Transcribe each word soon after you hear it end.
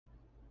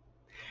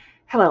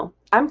Hello,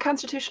 I'm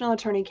constitutional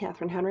attorney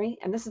Catherine Henry,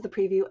 and this is the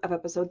preview of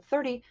episode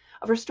 30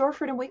 of Restore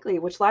Freedom Weekly,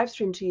 which live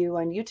streamed to you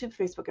on YouTube,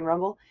 Facebook, and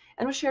Rumble,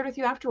 and was shared with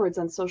you afterwards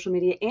on social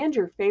media and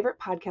your favorite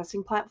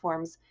podcasting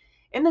platforms.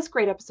 In this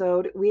great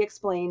episode, we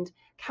explained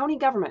county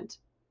government,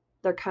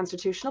 their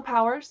constitutional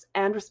powers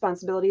and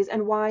responsibilities,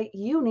 and why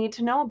you need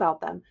to know about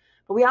them.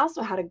 But we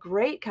also had a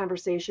great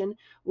conversation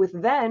with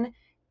then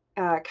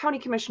County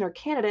Commissioner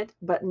candidate,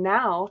 but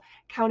now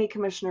County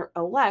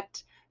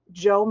Commissioner-elect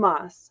Joe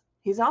Moss.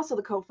 He's also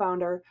the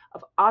co-founder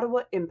of Ottawa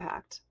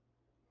Impact.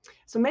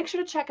 So make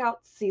sure to check out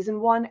Season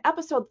 1,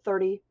 Episode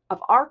 30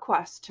 of our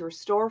quest to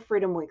restore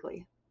Freedom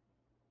Weekly.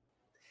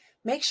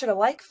 Make sure to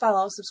like,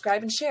 follow,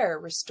 subscribe, and share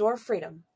Restore Freedom.